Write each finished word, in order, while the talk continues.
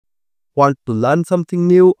Want to learn something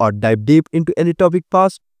new or dive deep into any topic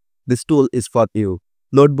fast? This tool is for you.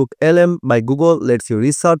 NotebookLM by Google lets you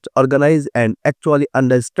research, organize, and actually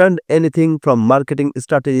understand anything from marketing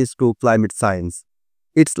strategies to climate science.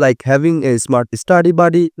 It's like having a smart study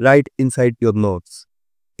buddy right inside your notes.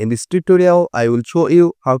 In this tutorial, I will show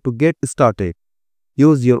you how to get started.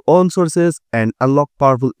 Use your own sources and unlock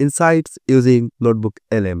powerful insights using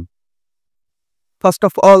NotebookLM. First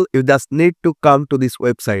of all, you just need to come to this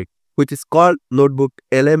website, which is called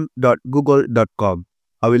notebooklm.google.com.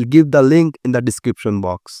 I will give the link in the description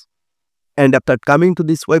box. And after coming to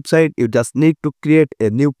this website, you just need to create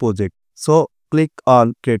a new project. So click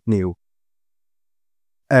on Create New.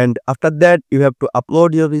 And after that, you have to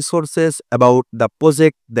upload your resources about the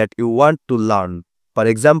project that you want to learn. For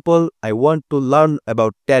example, I want to learn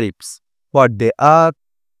about tariffs, what they are,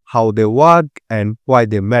 how they work, and why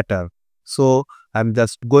they matter. So I'm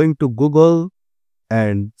just going to Google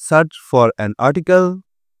and search for an article.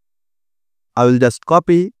 I will just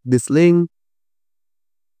copy this link,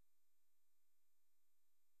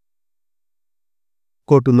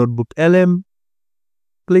 go to NotebookLM,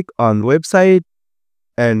 click on website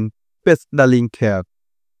and paste the link here.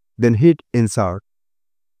 Then hit insert.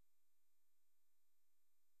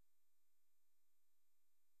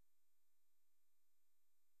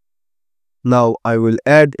 Now I will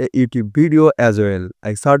add a YouTube video as well.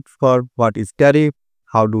 I searched for what is tariff,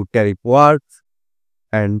 how do tariff works,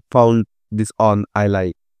 and found this on I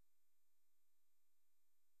like.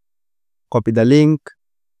 Copy the link,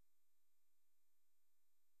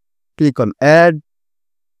 click on add,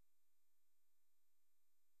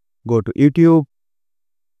 go to YouTube,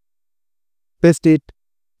 paste it,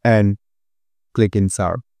 and click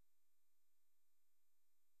insert.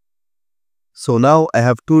 So now I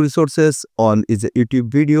have two resources. On is a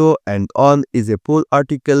YouTube video and on is a full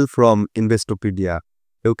article from Investopedia.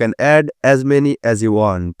 You can add as many as you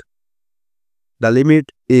want. The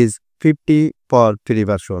limit is 50 for free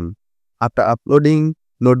version. After uploading,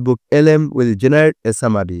 NotebookLM will generate a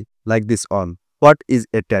summary like this on what is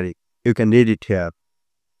a tariff. You can read it here.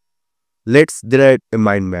 Let's generate a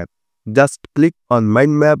mind map. Just click on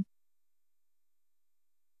mind map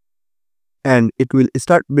and it will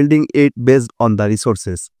start building it based on the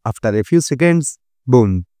resources. After a few seconds,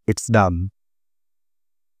 boom, it's done.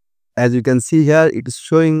 As you can see here, it is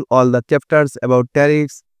showing all the chapters about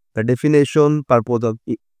tariffs, the definition, purpose of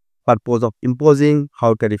imposing,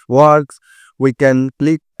 how tariff works. We can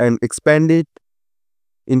click and expand it,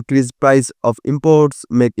 increase price of imports,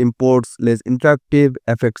 make imports less interactive,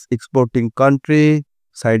 affects exporting country,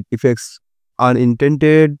 side effects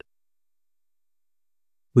unintended.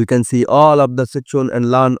 We can see all of the section and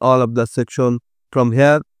learn all of the section from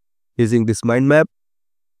here using this mind map.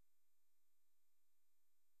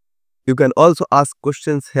 You can also ask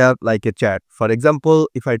questions here like a chat. For example,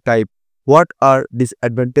 if I type, what are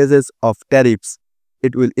disadvantages of tariffs?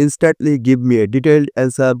 It will instantly give me a detailed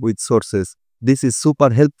answer with sources. This is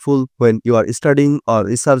super helpful when you are studying or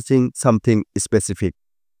researching something specific.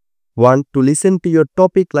 Want to listen to your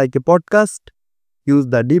topic like a podcast? Use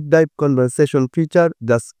the deep dive conversation feature.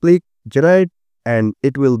 Just click generate and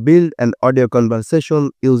it will build an audio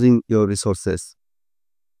conversation using your resources.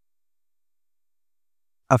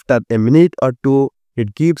 After a minute or two,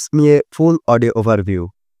 it gives me a full audio overview.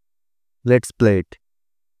 Let's play it.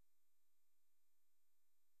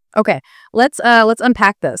 Okay, let's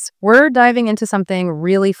unpack this. We're diving into something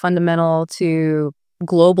really fundamental to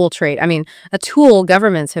global trade. I mean, a tool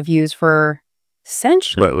governments have used for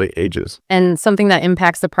centuries. Literally ages. And something that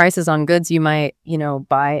impacts the prices on goods you might,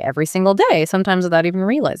 buy every single day, sometimes without even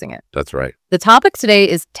realizing it. That's right. The topic today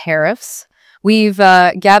is tariffs. We've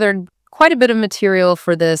gathered quite a bit of material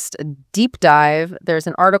for this deep dive. There's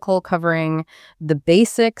an article covering the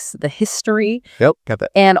basics, the history. Yep, got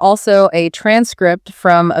that. And also a transcript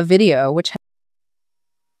from a video, which...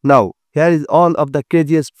 Now, here is one of the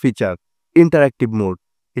craziest feature, interactive mode.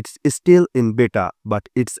 It's still in beta, but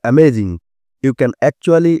it's amazing. You can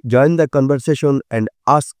actually join the conversation and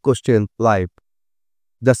ask questions live.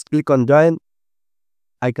 Just click on join.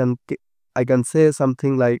 I can say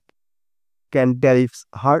something like, can tariffs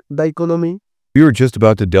hurt the economy? We were just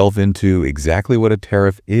about to delve into exactly what a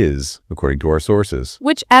tariff is, according to our sources.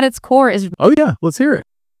 Which at its core is... Oh yeah, let's hear it.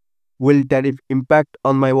 Will tariff impact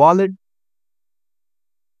on my wallet?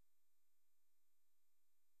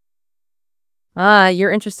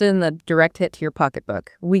 You're interested in the direct hit to your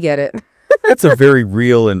pocketbook. We get it. That's a very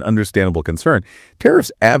real and understandable concern.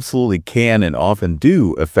 Tariffs absolutely can and often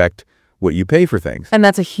do affect what you pay for things. And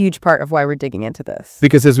that's a huge part of why we're digging into this.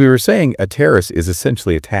 Because as we were saying, a tariff is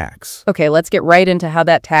essentially a tax. Okay, let's get right into how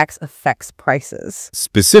that tax affects prices.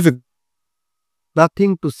 Specifically,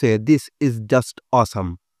 Nothing to say, this is just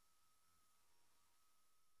awesome.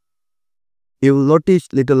 You will notice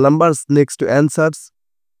little numbers next to answers.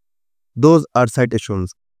 Those are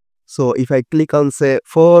citations. So if I click on say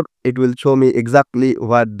 4, it will show me exactly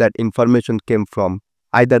where that information came from,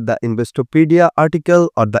 either the Investopedia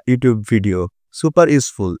article or the YouTube video. Super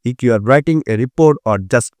useful if you are writing a report or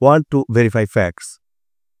just want to verify facts.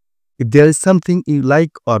 If there is something you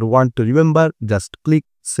like or want to remember, just click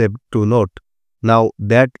Save to Note. Now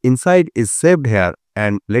that insight is saved here,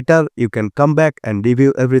 and later you can come back and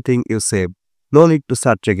review everything you saved. No need to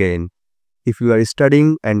search again. If you are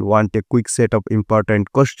studying and want a quick set of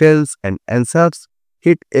important questions and answers,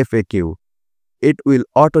 hit FAQ. It will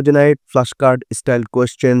auto-generate flashcard-style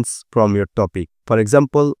questions from your topic. For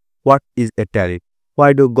example, what is a tariff?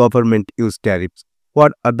 Why do government use tariffs?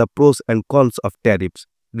 What are the pros and cons of tariffs?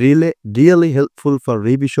 Really helpful for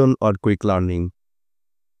revision or quick learning.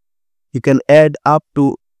 You can add up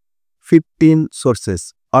to 15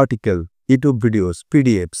 sources, article, YouTube videos,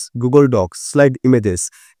 PDFs, Google Docs, slide images,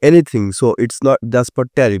 anything. So it's not just for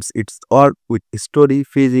tariffs, it's all with history,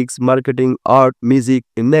 physics, marketing, art, music,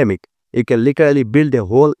 you name it. You can literally build a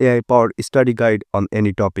whole AI-powered study guide on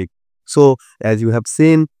any topic. So as you have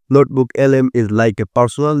seen, NotebookLM is like a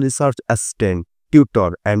personal research assistant,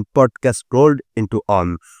 tutor, and podcast rolled into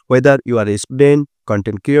one. Whether you are a student,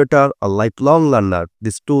 content creator, or lifelong learner,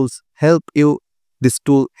 this tool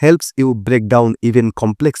helps you break down even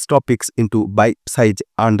complex topics into bite-sized,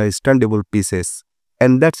 understandable pieces.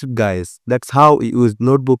 And that's it, guys. That's how you use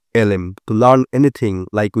NotebookLM to learn anything,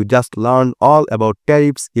 like we just learned all about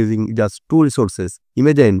tariffs using just 2 resources.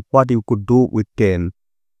 Imagine what you could do with 10.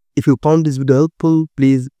 If you found this video helpful,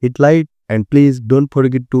 please hit like and please don't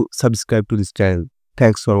forget to subscribe to this channel.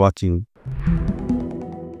 Thanks for watching.